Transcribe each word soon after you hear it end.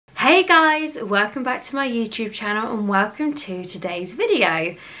Hey guys, welcome back to my YouTube channel and welcome to today's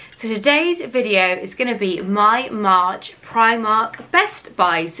video. So today's video is going to be my March Primark best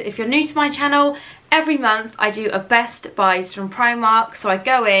buys. So if you're new to my channel, every month I do a best buys from Primark. So I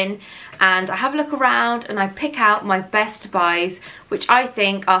go in and I have a look around and I pick out my best buys, which I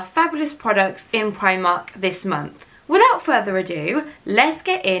think are fabulous products in Primark this month. Without further ado, let's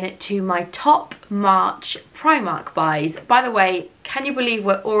get into my top March Primark buys. By the way, can you believe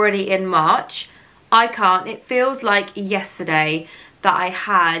we're already in March? I can't. It feels like yesterday that I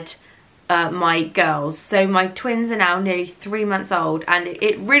had my girls. So my twins are now nearly 3 months old and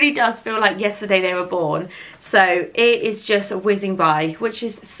it really does feel like yesterday they were born. So it is just whizzing by, which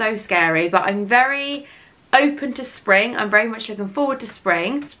is so scary, but I'm very open to spring. I'm very much looking forward to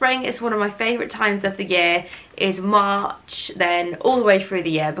spring. Spring is one of my favourite times of the year, is March, then all the way through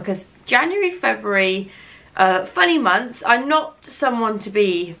the year, because January, February, funny months. I'm not someone to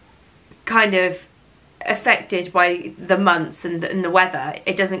be kind of affected by the months and the weather.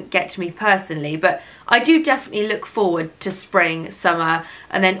 It doesn't get to me personally, but I do definitely look forward to spring, summer,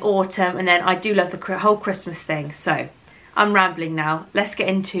 and then autumn, and then I do love the whole Christmas thing. So I'm rambling now. Let's get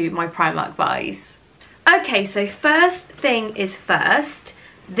into my Primark buys. Okay, so first thing is first,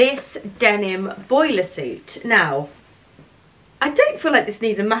 this denim boiler suit. Now, I don't feel like this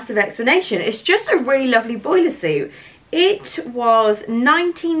needs a massive explanation. It's just a really lovely boiler suit. It was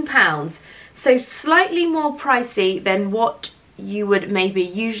 £19, so slightly more pricey than what you would maybe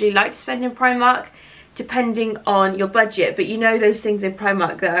usually like to spend in Primark, depending on your budget. But you know those things in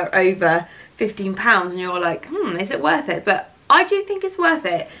Primark that are over £15 and you're like, is it worth it? But I do think it's worth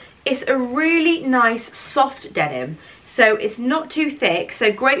it. It's a really nice soft denim, so it's not too thick,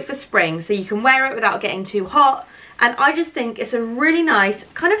 so great for spring, so you can wear it without getting too hot. And I just think it's a really nice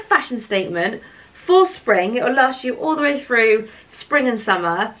kind of fashion statement for spring. It will last you all the way through spring and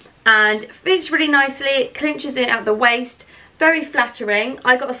summer, and fits really nicely. It clinches in at the waist, very flattering.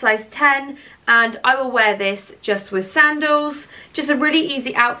 I got a size 10 and I will wear this just with sandals. Just a really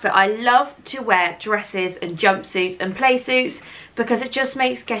easy outfit. I love to wear dresses and jumpsuits and play suits because it just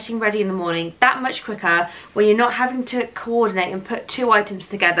makes getting ready in the morning that much quicker when you're not having to coordinate and put two items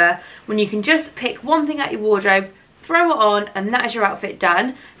together, when you can just pick one thing out your wardrobe, throw it on, and that is your outfit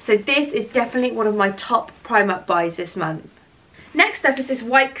done. So this is definitely one of my top Primark buys this month. Next up is this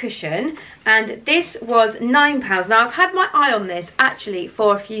white cushion, and this was £9. Now I've had my eye on this actually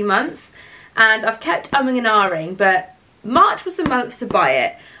for a few months and I've kept umming and ahhing, but March was the month to buy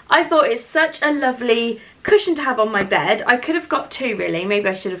it. I thought it's such a lovely cushion to have on my bed. I could have got two really, maybe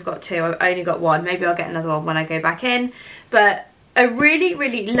I should have got two, I only got one, maybe I'll get another one when I go back in. But a really,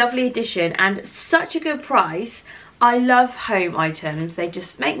 really lovely addition and such a good price. I love home items, they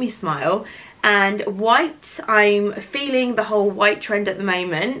just make me smile. And white, I'm feeling the whole white trend at the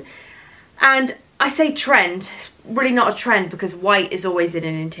moment. And I say trend, it's really not a trend because white is always in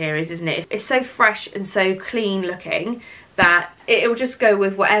interiors, isn't it? It's so fresh and so clean looking that it will just go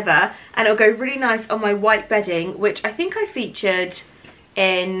with whatever, and it'll go really nice on my white bedding, which I think I featured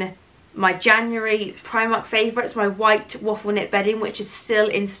in my January Primark favourites, my white waffle knit bedding, which is still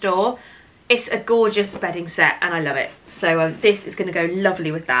in store. It's a gorgeous bedding set and I love it. So this is going to go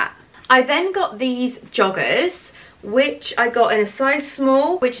lovely with that. I then got these joggers, which I got in a size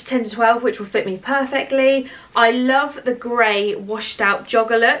small, which is 10 to 12, which will fit me perfectly. I love the grey washed out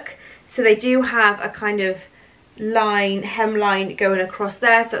jogger look. So they do have a kind of line, hemline going across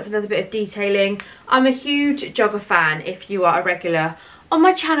there, so that's another bit of detailing. I'm a huge jogger fan. If you are a regular on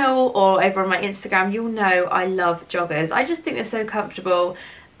my channel or over on my Instagram, you'll know I love joggers. I just think they're so comfortable,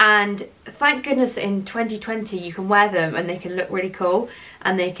 and thank goodness that in 2020 you can wear them and they can look really cool,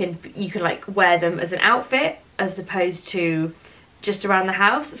 and you can like wear them as an outfit as opposed to just around the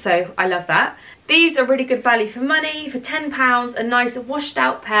house. So I love that. These are really good value for money. For £10, a nice washed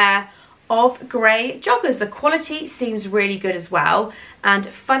out pair of grey joggers. The quality seems really good as well. And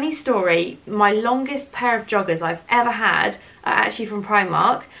funny story, my longest pair of joggers I've ever had are actually from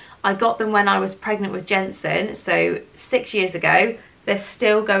Primark. I got them when I was pregnant with Jensen, so 6 years ago. They're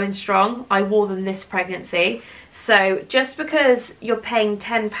still going strong. I wore them this pregnancy. So just because you're paying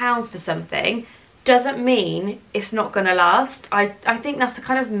 £10 for something doesn't mean it's not going to last. I think that's a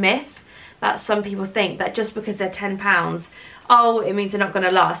kind of myth that some people think, that just because they're £10, oh, it means they're not going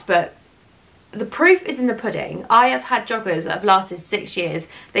to last. But the proof is in the pudding. I have had joggers that have lasted 6 years.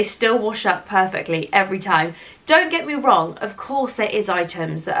 They still wash up perfectly every time. Don't get me wrong, of course there is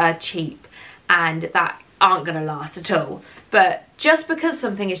items that are cheap and that aren't going to last at all. But just because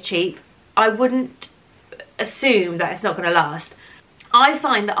something is cheap, I wouldn't assume that it's not going to last. I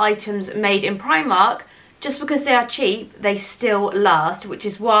find that items made in Primark just because they are cheap, they still last, which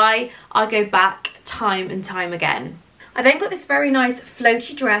is why I go back time and time again. I then got this very nice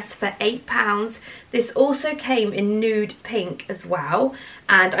floaty dress for £8. This also came in nude pink as well,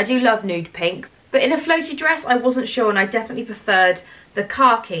 and I do love nude pink. But in a floaty dress, I wasn't sure, and I definitely preferred the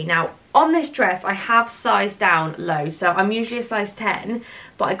khaki. Now, on this dress, I have sized down low, so I'm usually a size 10,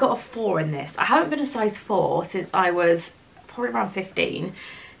 but I got a 4 in this. I haven't been a size 4 since I was probably around 15,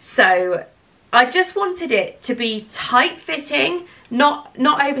 so I just wanted it to be tight-fitting, not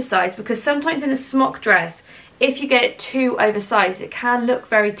oversized, because sometimes in a smock dress, if you get it too oversized, it can look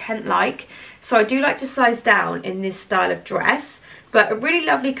very tent-like. So I do like to size down in this style of dress. But a really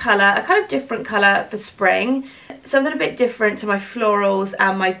lovely colour, a kind of different colour for spring. Something a bit different to my florals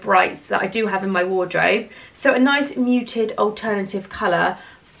and my brights that I do have in my wardrobe. So a nice muted alternative colour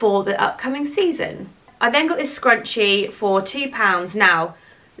for the upcoming season. I then got this scrunchie for £2. Now,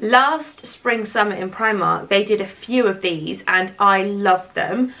 last spring summer in Primark, they did a few of these and I loved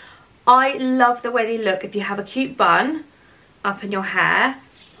them. I love the way they look if you have a cute bun up in your hair.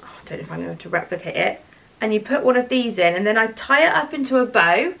 Oh, I don't know if I'm going to replicate it. And you put one of these in, and then I tie it up into a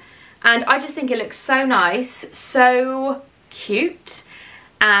bow, and I just think it looks so nice, so cute,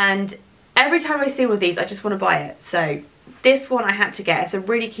 and every time I see one of these I just want to buy it. So this one I had to get. It's a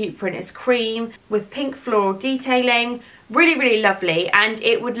really cute print. It's cream with pink floral detailing, really lovely, and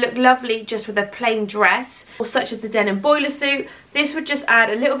it would look lovely just with a plain dress, or such as the denim boiler suit. This would just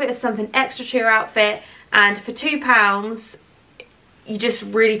add a little bit of something extra to your outfit, and for £2 you just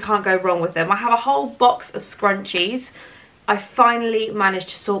really can't go wrong with them. I have a whole box of scrunchies. I finally managed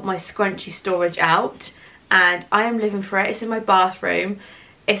to sort my scrunchie storage out, and I am living for it. It's in my bathroom.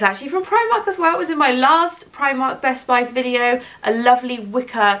 It's actually from Primark as well. It was in my last Primark Best Buys video. A lovely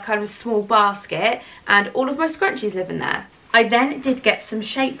wicker kind of small basket, and all of my scrunchies live in there. I then did get some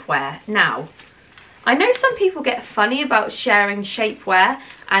shapewear. Now, I know some people get funny about sharing shapewear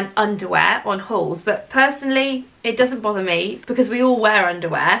and underwear on hauls, but personally it doesn't bother me because we all wear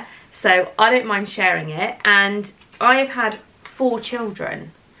underwear, so I don't mind sharing it. And I've had 4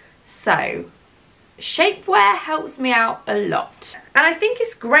 children, so shapewear helps me out a lot, and I think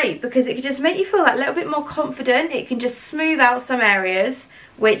it's great because it can just make you feel that little bit more confident. It can just smooth out some areas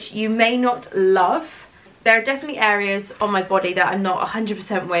which you may not love. There are definitely areas on my body that I'm not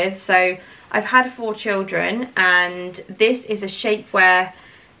 100% with, so I've had 4 children, and this is a shapewear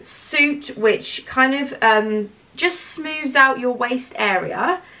suit which kind of just smooths out your waist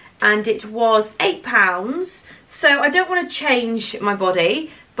area, and it was £8. So I don't want to change my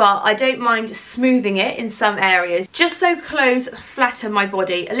body, but I don't mind smoothing it in some areas, just so clothes flatten my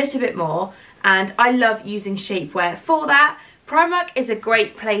body a little bit more, and I love using shapewear for that. Primark is a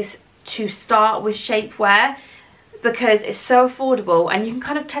great place to start with shapewear because it's so affordable, and you can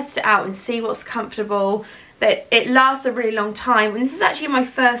kind of test it out and see what's comfortable, that it lasts a really long time. And this is actually my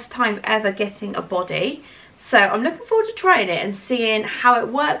first time ever getting a body, so I'm looking forward to trying it and seeing how it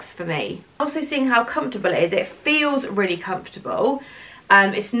works for me. Also seeing how comfortable it is. It feels really comfortable.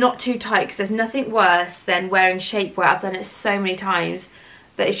 It's not too tight, because there's nothing worse than wearing shapewear. I've done it so many times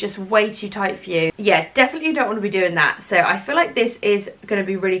that it's just way too tight for you. Yeah, definitely don't want to be doing that. So I feel like this is going to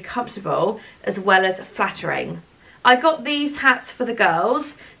be really comfortable as well as flattering. I got these hats for the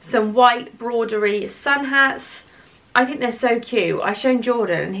girls, some white broadery sun hats. I think they're so cute. I shown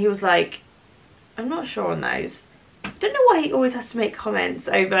Jordan and he was like, I'm not sure on those. I don't know why he always has to make comments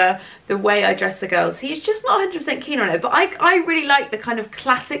over the way I dress the girls. He's just not 100% keen on it, but I really like the kind of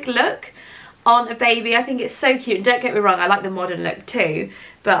classic look on a baby. I think it's so cute, and don't get me wrong, I like the modern look too,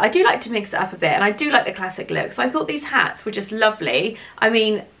 but I do like to mix it up a bit, and I do like the classic look. So I thought these hats were just lovely. I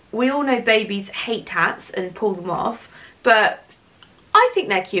mean, we all know babies hate hats and pull them off, but I think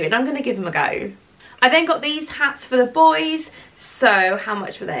they're cute and I'm going to give them a go. I then got these hats for the boys. So how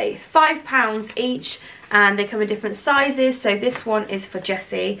much were they? £5 each, and they come in different sizes. So this one is for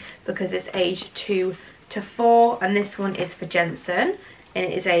Jessie because it's age 2 to 4, and this one is for Jensen and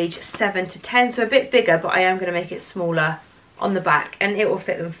it is age 7 to 10, so a bit bigger, but I am going to make it smaller on the back and it will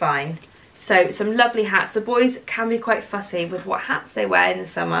fit them fine. So some lovely hats. The boys can be quite fussy with what hats they wear in the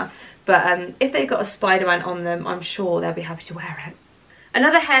summer, but if they've got a Spider-Man on them, I'm sure they'll be happy to wear it.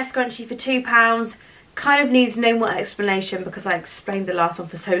 Another hair scrunchie for £2. Kind of needs no more explanation because I explained the last one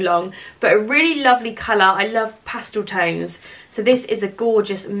for so long, but a really lovely colour. I love pastel tones, so this is a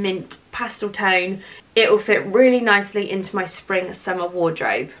gorgeous mint pastel tone. It will fit really nicely into my spring summer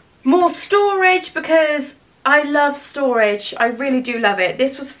wardrobe. More storage because I love storage. I really do love it.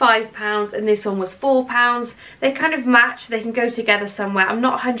 This was £5 and this one was £4. They kind of match. They can go together somewhere. I'm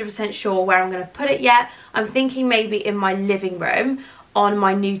not 100% sure where I'm going to put it yet. I'm thinking maybe in my living room. on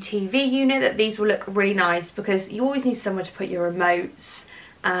my new TV unit that these will look really nice, because you always need somewhere to put your remotes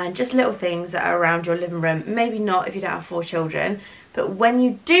and just little things that are around your living room. Maybe not if you don't have 4 children, but when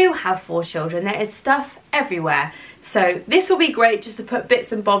you do have 4 children, there is stuff everywhere. So this will be great just to put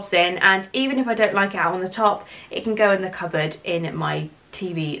bits and bobs in, and even if I don't like it out on the top, it can go in the cupboard in my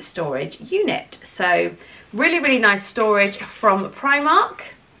TV storage unit. So really, really nice storage from Primark.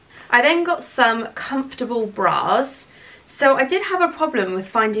 I then got some comfortable bras. So I did have a problem with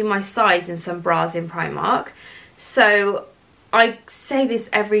finding my size in some bras in Primark. So I say this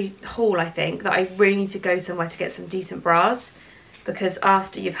every haul, I think, that I really need to go somewhere to get some decent bras, because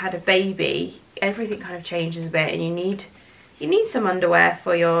after you've had a baby, everything kind of changes a bit, and you need some underwear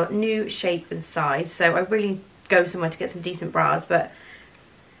for your new shape and size. So I really need to go somewhere to get some decent bras. But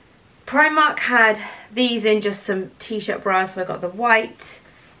Primark had these in just some t-shirt bras, so I got the white,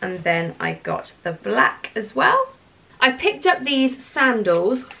 and then I got the black as well. I picked up these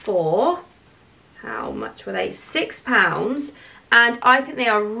sandals for, how much were they? £6, and I think they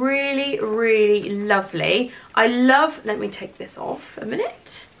are really, really lovely. I love, let me take this off a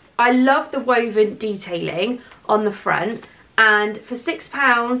minute. I love the woven detailing on the front, and for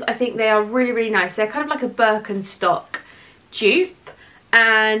 £6 I think they are really, really nice. They're kind of like a Birkenstock dupe,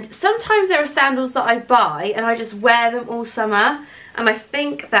 and sometimes there are sandals that I buy and I just wear them all summer, and I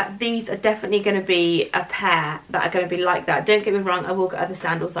think that these are definitely going to be a pair that are going to be like that. Don't get me wrong, I will get other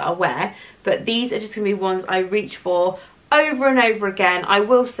sandals that I wear, but these are just going to be ones I reach for over and over again. I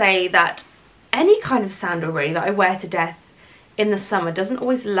will say that any kind of sandal really that I wear to death in the summer doesn't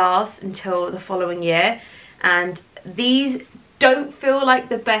always last until the following year, and these don't feel like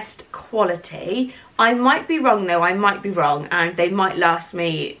the best quality. I might be wrong though, I might be wrong, and they might last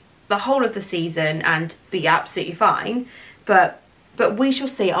me the whole of the season and be absolutely fine, but we shall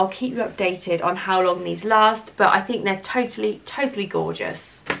see. I'll keep you updated on how long these last, but I think they're totally, totally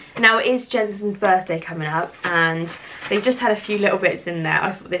gorgeous. Now it is Jensen's birthday coming up, and they've just had a few little bits in there.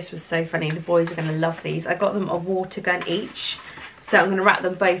 I thought this was so funny. The boys are going to love these. I got them a water gun each, so I'm going to wrap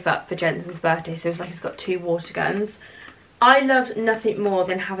them both up for Jensen's birthday, so it's like he's got 2 water guns. I loved nothing more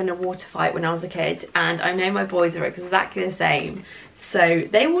than having a water fight when I was a kid, and I know my boys are exactly the same. So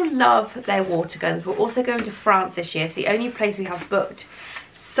they will love their water guns. We're also going to France this year. It's the only place we have booked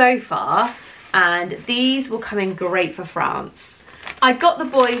so far, and these will come in great for France. I got the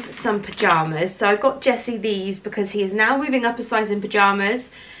boys some pyjamas. So I've got Jesse these because he is now moving up a size in pyjamas.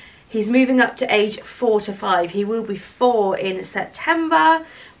 He's moving up to age 4 to 5. He will be 4 in September,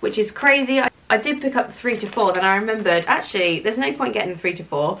 which is crazy. I did pick up 3 to 4, then I remembered, actually, there's no point getting 3 to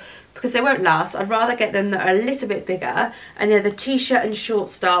 4 because they won't last. I'd rather get them that are a little bit bigger, and they're the t-shirt and short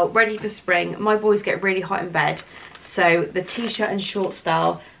style, ready for spring. My boys get really hot in bed, so the t-shirt and short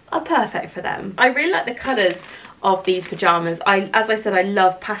style are perfect for them. I really like the colours of these pyjamas. As I said, I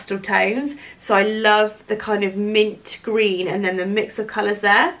love pastel tones, so I love the kind of mint green and then the mix of colours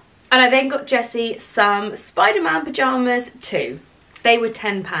there. And I then got Jessie some Spider-Man pyjamas too. They were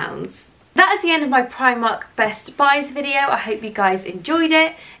 £10. That is the end of my Primark Best Buys video. I hope you guys enjoyed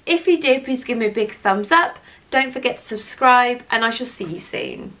it. If you did, please give me a big thumbs up. Don't forget to subscribe, and I shall see you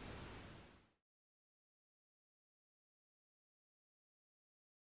soon.